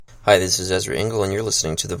Hi, this is Ezra Engel, and you're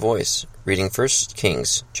listening to The Voice, reading 1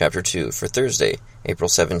 Kings, chapter 2, for Thursday, April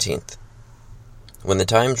 17th. When the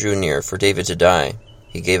time drew near for David to die,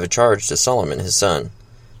 he gave a charge to Solomon his son.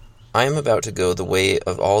 "I am about to go the way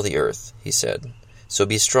of all the earth," he said. "So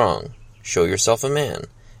be strong, show yourself a man,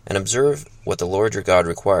 and observe what the Lord your God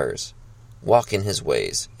requires. Walk in his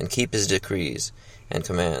ways, and keep his decrees and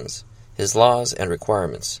commands, his laws and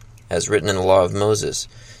requirements, as written in the law of Moses,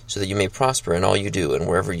 so that you may prosper in all you do and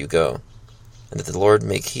wherever you go, and that the Lord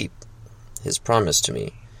may keep his promise to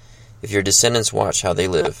me. If your descendants watch how they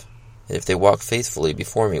live, and if they walk faithfully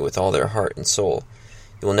before me with all their heart and soul,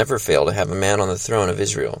 you will never fail to have a man on the throne of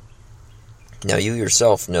Israel. Now you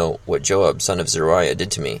yourself know what Joab son of Zeruiah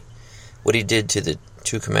did to me, what he did to the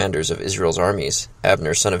two commanders of Israel's armies,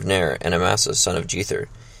 Abner son of Ner and Amasa son of Jether.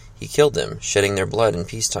 He killed them, shedding their blood in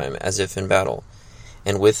peacetime as if in battle,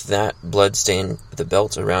 and with that blood stained the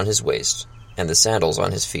belt around his waist, and the sandals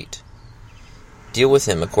on his feet. Deal with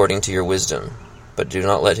him according to your wisdom, but do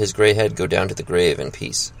not let his gray head go down to the grave in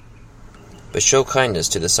peace. But show kindness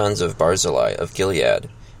to the sons of Barzillai of Gilead,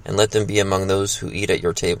 and let them be among those who eat at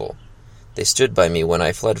your table. They stood by me when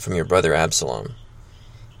I fled from your brother Absalom.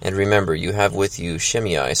 And remember, you have with you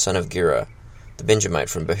Shimei son of Gera, the Benjamite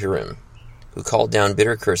from Bahurim, who called down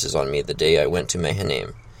bitter curses on me the day I went to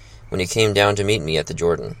Mahanaim, when he came down to meet me at the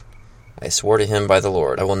Jordan. I swore to him by the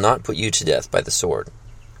Lord, I will not put you to death by the sword.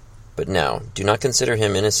 But now, do not consider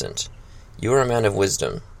him innocent. You are a man of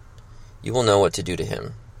wisdom. You will know what to do to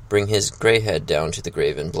him. Bring his gray head down to the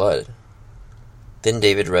grave in blood." Then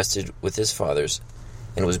David rested with his fathers,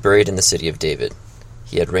 and was buried in the city of David.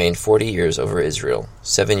 He had reigned 40 years over Israel,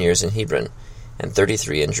 7 years in Hebron, and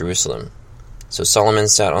 33 in Jerusalem. So Solomon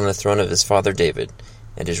sat on the throne of his father David,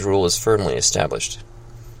 and his rule was firmly established.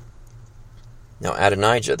 Now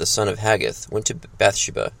Adonijah the son of Haggith went to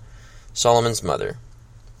Bathsheba, Solomon's mother.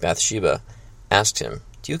 Bathsheba asked him,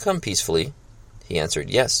 "Do you come peacefully?" He answered,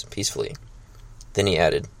 "Yes, peacefully." Then he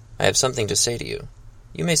added, "I have something to say to you."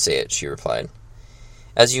 "You may say it," she replied.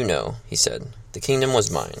 "As you know," he said, "the kingdom was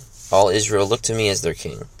mine. All Israel looked to me as their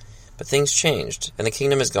king. But things changed, and the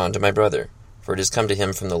kingdom has gone to my brother, for it has come to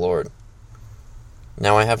him from the Lord.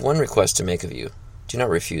 Now I have one request to make of you. Do not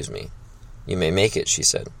refuse me." "You may make it," she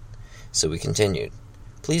said. So we continued,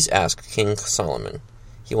 "Please ask King Solomon,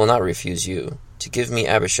 he will not refuse you, to give me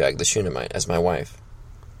Abishag the Shunammite as my wife."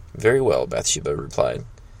 "Very well," Bathsheba replied.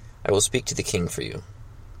 "I will speak to the king for you."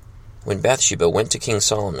 When Bathsheba went to King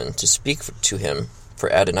Solomon to speak to him for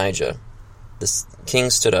Adonijah, the king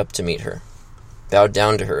stood up to meet her, bowed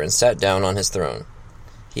down to her, and sat down on his throne.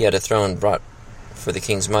 He had a throne brought for the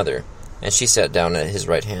king's mother, and she sat down at his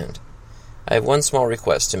right hand. "I have one small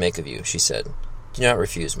request to make of you," she said. "Do not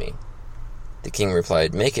refuse me." The king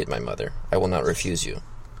replied, "Make it, my mother. I will not refuse you."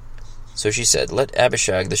 So she said, "Let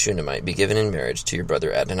Abishag the Shunammite be given in marriage to your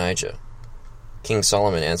brother Adonijah." King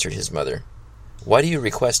Solomon answered his mother, "Why do you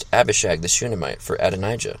request Abishag the Shunammite for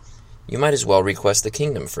Adonijah? You might as well request the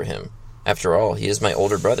kingdom for him. After all, he is my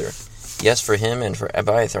older brother. Yes, for him and for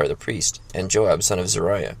Abiathar the priest, and Joab son of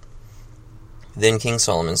Zeruiah." Then King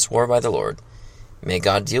Solomon swore by the Lord, "May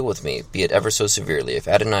God deal with me, be it ever so severely, if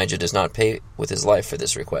Adonijah does not pay with his life for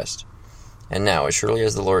this request. And now, as surely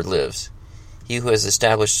as the Lord lives, he who has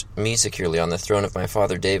established me securely on the throne of my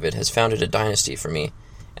father David has founded a dynasty for me,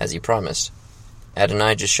 as he promised.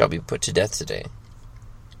 Adonijah shall be put to death today."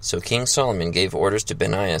 So King Solomon gave orders to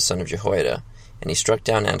Benaiah son of Jehoiada, and he struck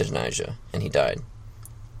down Adonijah, and he died.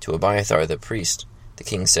 To Abiathar the priest, the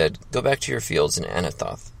king said, "Go back to your fields in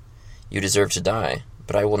Anathoth. You deserve to die,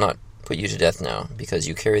 but I will not put you to death now, because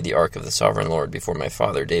you carried the ark of the sovereign Lord before my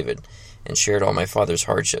father David, and shared all my father's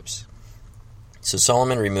hardships." So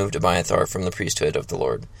Solomon removed Abiathar from the priesthood of the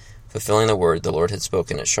Lord, fulfilling the word the Lord had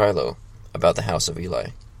spoken at Shiloh about the house of Eli.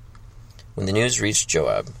 When the news reached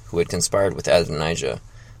Joab, who had conspired with Adonijah,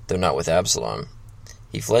 though not with Absalom,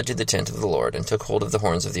 he fled to the tent of the Lord and took hold of the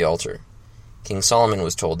horns of the altar. King Solomon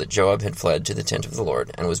was told that Joab had fled to the tent of the Lord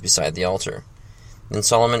and was beside the altar. Then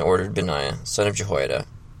Solomon ordered Benaiah, son of Jehoiada,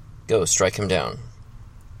 "Go, strike him down."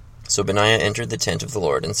 So Benaiah entered the tent of the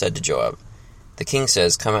Lord and said to Joab, "The king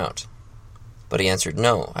says, 'Come out.'" But he answered,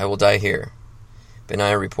 "No, I will die here."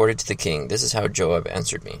 Benaiah reported to the king, "This is how Joab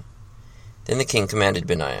answered me." Then the king commanded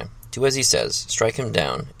Benaiah, "Do as he says, strike him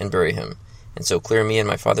down, and bury him, and so clear me and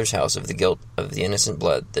my father's house of the guilt of the innocent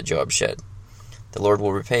blood that Joab shed. The Lord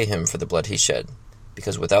will repay him for the blood he shed,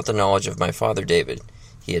 because without the knowledge of my father David,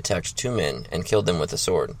 he attacked 2 men and killed them with a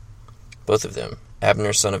sword. Both of them,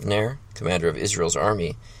 Abner son of Ner, commander of Israel's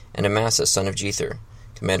army, and Amasa son of Jether,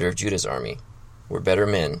 commander of Judah's army, were better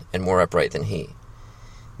men and more upright than he.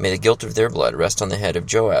 May the guilt of their blood rest on the head of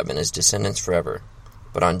Joab and his descendants forever.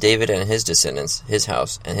 But on David and his descendants, his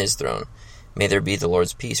house, and his throne, may there be the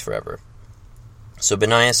Lord's peace forever. So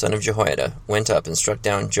Benaiah son of Jehoiada went up and struck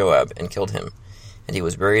down Joab and killed him, and he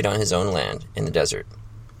was buried on his own land in the desert.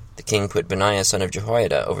 The king put Benaiah son of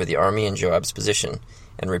Jehoiada over the army in Joab's position,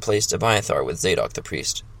 and replaced Abiathar with Zadok the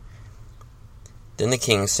priest. Then the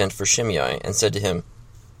king sent for Shimei, and said to him,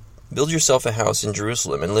 Build yourself a house in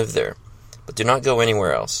Jerusalem, and live there, but do not go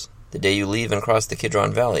anywhere else. The day you leave and cross the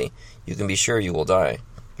Kidron Valley, you can be sure you will die.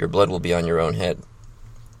 Your blood will be on your own head.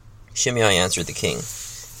 Shimei answered the king,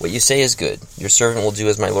 What you say is good. Your servant will do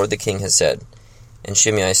as my lord the king has said. And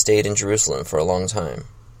Shimei stayed in Jerusalem for a long time.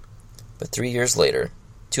 But 3 years later,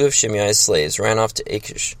 2 of Shimei's slaves ran off to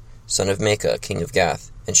Achish, son of Maacah, king of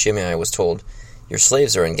Gath, and Shimei was told, Your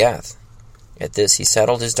slaves are in Gath. At this he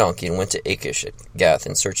saddled his donkey and went to Achish at Gath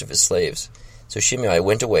in search of his slaves. So Shimei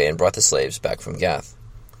went away and brought the slaves back from Gath.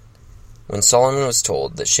 When Solomon was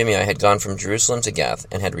told that Shimei had gone from Jerusalem to Gath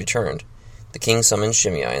and had returned, the king summoned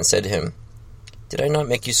Shimei and said to him, Did I not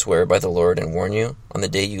make you swear by the Lord and warn you, on the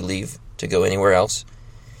day you leave to go anywhere else?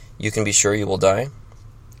 You can be sure you will die?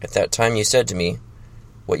 At that time you said to me,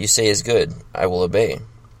 What you say is good, I will obey.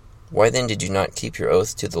 Why then did you not keep your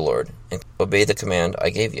oath to the Lord, and obey the command I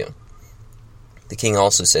gave you? The king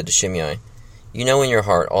also said to Shimei, You know in your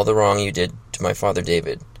heart all the wrong you did to my father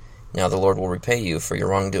David. Now the Lord will repay you for your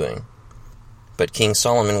wrongdoing. But King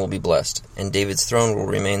Solomon will be blessed, and David's throne will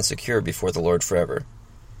remain secure before the Lord forever.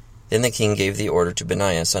 Then the king gave the order to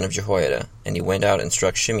Benaiah son of Jehoiada, and he went out and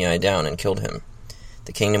struck Shimei down and killed him.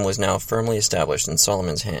 The kingdom was now firmly established in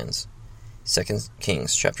Solomon's hands. 2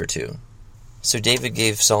 Kings chapter 2. So David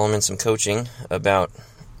gave Solomon some coaching about,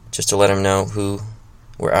 just to let him know who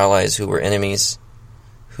were allies, who were enemies,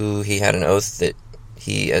 who he had an oath that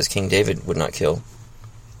he, as King David, would not kill,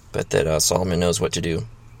 but that Solomon knows what to do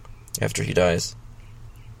after he dies.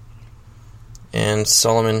 And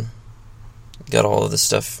Solomon got all of the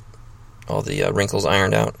stuff, all the wrinkles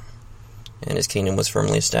ironed out, and his kingdom was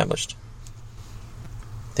firmly established.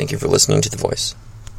 Thank you for listening to The Voice.